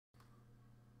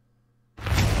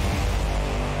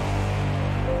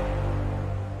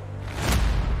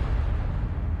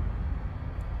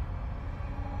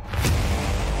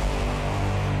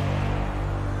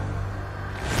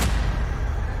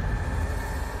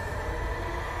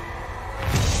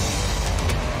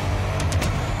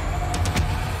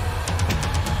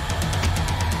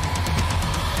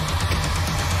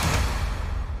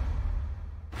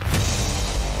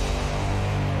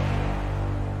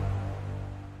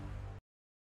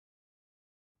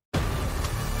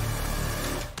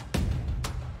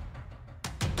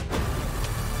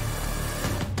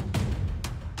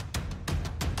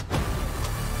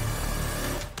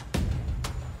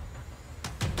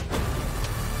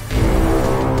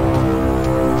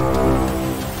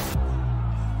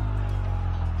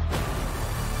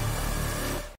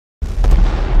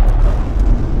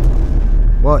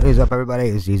What is up, everybody?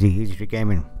 It's Easy Street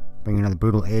Gaming, bringing another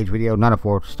brutal age video, not a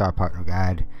 4-star partner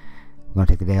guide. I'm gonna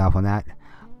take the day off on that.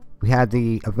 We had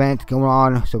the event going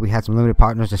on, so we had some limited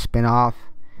partners to spin off,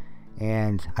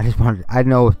 and I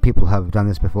know people have done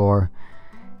this before,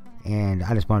 and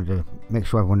I just wanted to make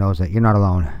sure everyone knows that you're not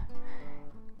alone.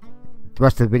 The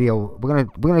rest of the video, we're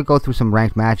gonna go through some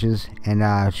ranked matches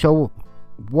and show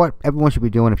what everyone should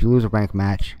be doing if you lose a ranked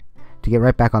match to get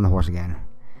right back on the horse again,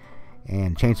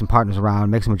 and change some partners around,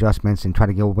 make some adjustments, and try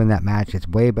to go win that match. It's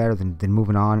way better than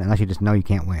moving on unless you just know you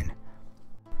can't win.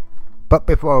 But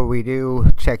before we do,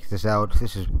 check this out.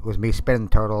 This was me spinning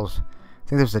the turtles. I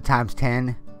think this was a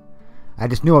 ×10. I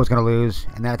just knew I was going to lose,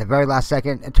 and then at the very last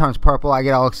second it turns purple. I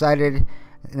get all excited, and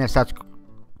then it starts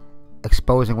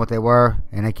exposing what they were,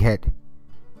 and I get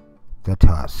the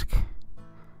tusk.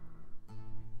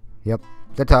 Yep,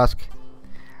 the tusk,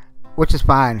 which is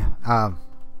fine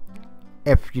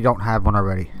if you don't have one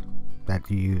already that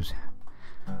you use.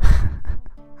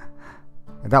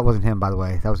 That wasn't him, by the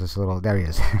way. That was this little... There he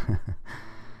is.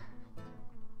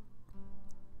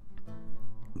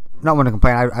 Not one to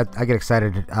complain. I get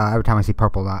excited every time I see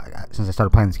purple since I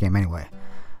started playing this game anyway.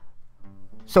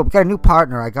 So we got a new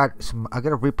partner. I got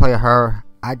a replay of her.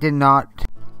 I did not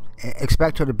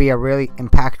expect her to be a really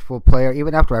impactful player,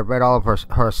 even after I read all of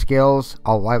her skills.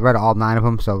 I read all 9 of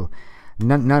them, so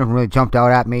none of them really jumped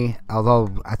out at me, although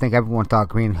I think everyone thought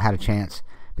green had a chance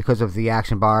because of the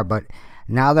action bar. But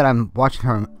now that I'm watching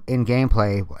her in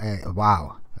gameplay,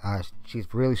 wow,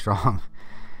 she's really strong.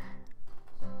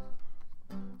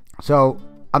 So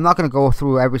I'm not going to go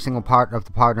through every single part of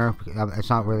the partner.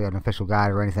 It's not really an official guide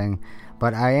or anything,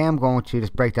 but I am going to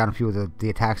just break down a few of the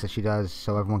attacks that she does,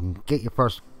 so everyone can get your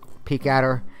first peek at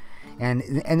her. And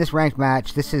in this ranked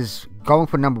match, this is going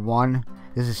for number 1.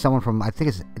 This is someone from, I think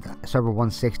it's server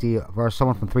 160 versus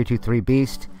someone from 323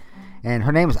 Beast, and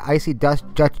her name is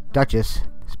IcyDuchess.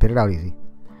 Spit it out easy.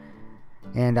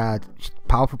 And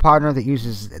powerful partner that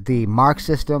uses the mark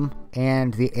system,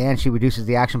 and she reduces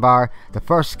the action bar. The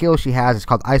first skill she has is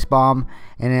called Ice Bomb,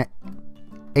 and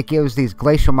it gives these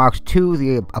Glacier Marks to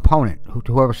the opponent,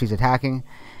 to whoever she's attacking.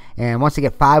 And once they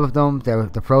get 5 of them, they're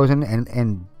frozen.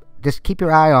 And just keep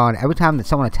your eye on every time that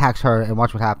someone attacks her and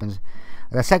watch what happens.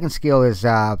 The second skill is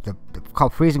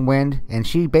called Freezing Wind, and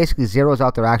she basically zeroes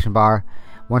out their action bar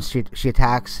once she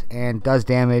attacks and does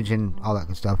damage and all that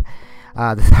good stuff.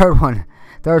 The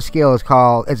third skill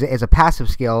is a passive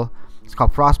skill. It's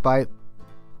called Frostbite,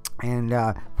 and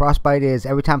Frostbite is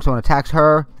every time someone attacks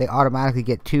her, they automatically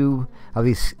get 2 of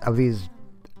these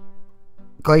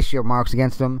Glacier Marks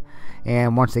against them,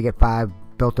 and once they get 5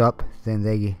 built up, then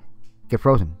they get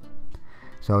frozen.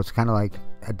 So it's kind of like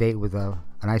a date with an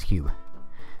ice cube.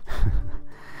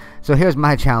 So here's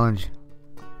my challenge.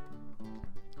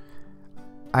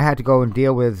 I had to go and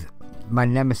deal with my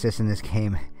nemesis in this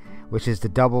game, which is the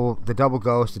double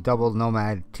ghost, the double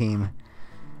nomad team,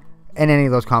 and any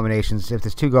of those combinations. If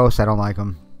there's 2 ghosts, I don't like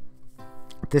them.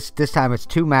 This time it's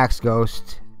 2 maxed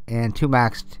ghosts and 2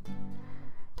 maxed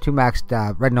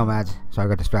red nomads. Sorry, I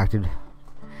got distracted.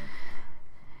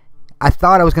 I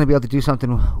thought I was going to be able to do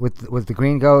something with the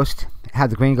green ghost, have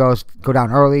the green ghost go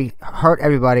down early, hurt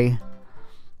everybody,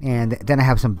 and then I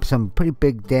have some pretty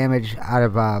big damage out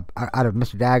of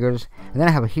Mr. Daggers, and then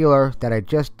I have a healer that I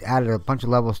just added a bunch of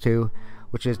levels to,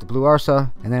 which is the Blue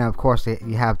Ursa, and then of course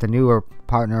you have the newer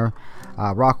partner,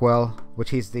 Rockwell, which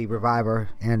he's the reviver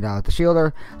and the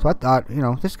shielder. So I thought,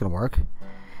 this is gonna work,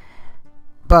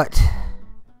 but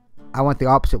I went the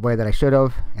opposite way that I should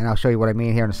have, and I'll show you what I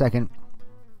mean here in a second.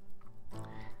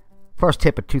 First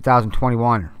tip of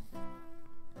 2021.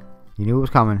 You knew it was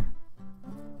coming.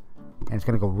 And it's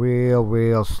going to go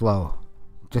real slow.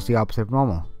 Just the opposite of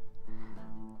normal.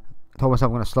 I told myself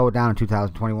I'm going to slow it down in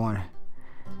 2021.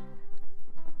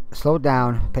 Slow it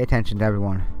down. Pay attention to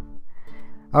everyone.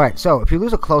 Alright, so if you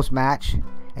lose a close match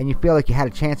and you feel like you had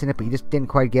a chance in it but you just didn't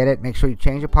quite get it, make sure you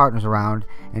change your partners around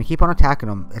and keep on attacking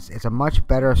them. It's a much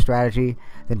better strategy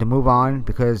than to move on,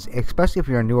 because especially if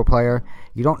you're a newer player,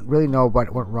 you don't really know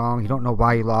what went wrong. You don't know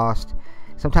why you lost.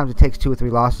 Sometimes it takes 2 or 3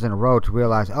 losses in a row to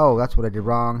realize, oh, that's what I did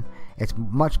wrong. It's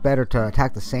much better to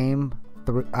attack the same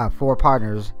 4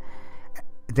 partners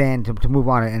than to move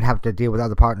on and have to deal with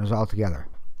other partners altogether.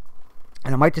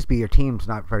 And it might just be your team's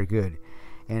not very good,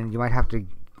 and you might have to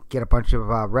get a bunch of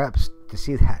reps to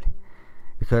see that,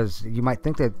 because you might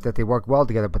think that they work well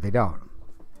together, but they don't.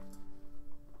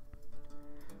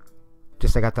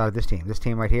 Just like I thought of this team. This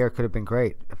team right here could have been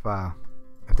great if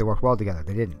they worked well together.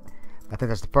 They didn't. I think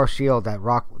that's the first shield that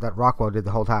Rockwell did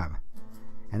the whole time.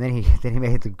 And then he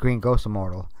made the green ghost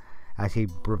immortal as he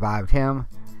revived him.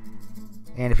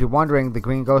 And if you're wondering, the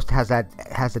green ghost has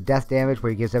the death damage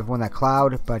where he gives everyone that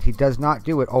cloud, but he does not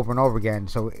do it over and over again.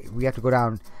 So we have to go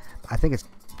down. I think it's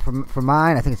for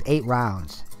mine. I think it's 8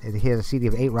 rounds. He has a CD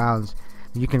of 8 rounds.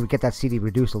 You can get that CD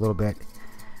reduced a little bit,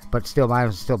 but still, mine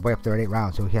was still way up there at 8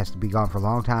 rounds. So he has to be gone for a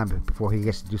long time before he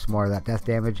gets to do some more of that death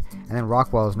damage. And then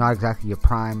Rockwell is not exactly your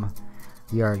prime,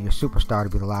 your superstar to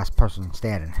be the last person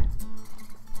standing.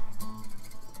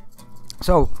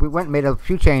 So we went and made a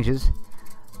few changes.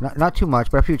 Not too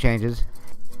much, but a few changes.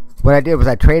 What I did was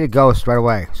I traded Ghost right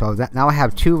away. So now I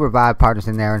have 2 revive partners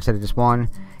in there instead of just 1.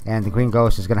 And the green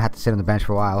Ghost is going to have to sit on the bench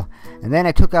for a while. And then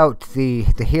I took out the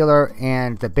healer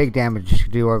and the big damage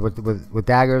doer with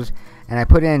daggers. And I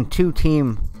put in 2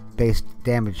 team-based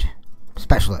damage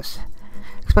specialists.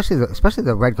 Especially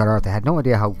the Red Guard Earth. I had no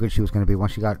idea how good she was going to be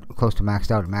once she got close to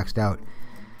maxed out.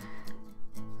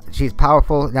 She's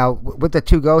powerful. Now, with the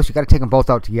 2 ghosts, you got to take them both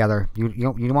out together. You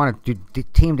don't want to do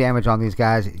team damage on these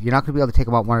guys. You're not going to be able to take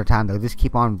them out one at a time. They'll just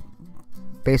keep on.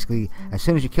 Basically, as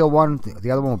soon as you kill one,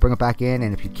 the other one will bring it back in.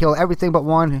 And if you kill everything but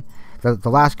one, the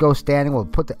last ghost standing will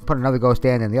put another ghost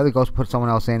in, and the other ghost will put someone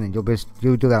else in, and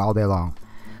you'll do that all day long.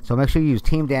 So make sure you use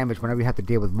team damage whenever you have to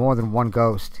deal with more than 1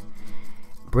 ghost.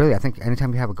 Really, I think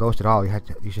anytime you have a ghost at all,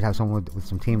 you should have someone with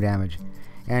some team damage.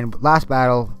 And last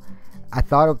battle, I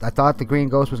thought the green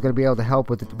ghost was going to be able to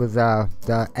help with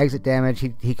the exit damage.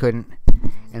 He couldn't,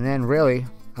 and then really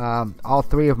all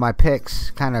 3 of my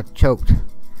picks kind of choked.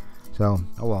 So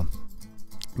oh well,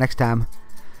 next time.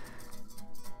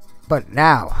 But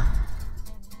now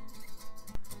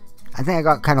I think I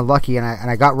got kind of lucky, and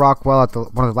I got Rockwell at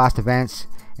one of the last events,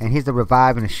 and he's the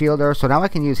revive and a shielder. So now I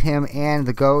can use him and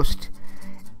the ghost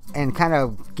and kind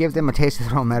of give them a taste of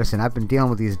their own medicine. I've been dealing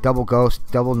with these double ghost,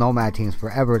 double nomad teams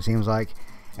forever, it seems like.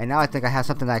 And now I think I have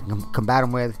something that I can combat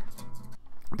them with.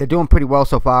 They're doing pretty well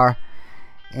so far.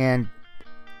 And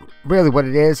really what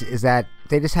it is that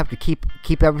they just have to keep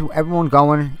everyone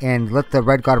going and let the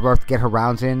Red God of Earth get her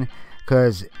rounds in.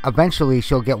 Because eventually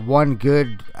she'll get one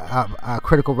good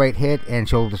critical rate hit and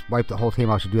she'll just wipe the whole team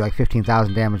out. She'll do like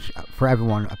 15,000 damage for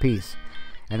everyone apiece.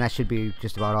 And that should be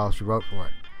just about all she wrote for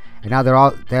it. And now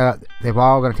they've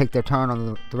all going to take their turn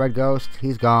on the Red Ghost.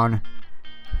 He's gone.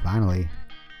 Finally.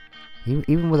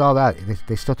 Even with all that,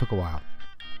 they still took a while.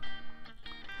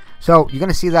 So you're going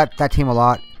to see that team a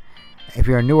lot. If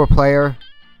you're a newer player,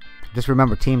 just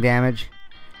remember team damage.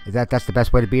 That's the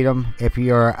best way to beat them. If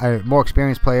you're a more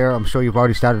experienced player, I'm sure you've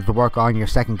already started to work on your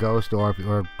second Ghost or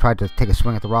tried to take a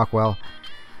swing at the Rockwell.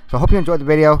 So I hope you enjoyed the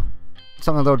video.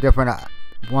 Something a little different. I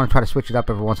want to try to switch it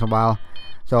up every once in a while.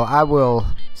 So I will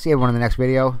see everyone in the next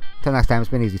video. Till next time, it's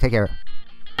been easy. Take care.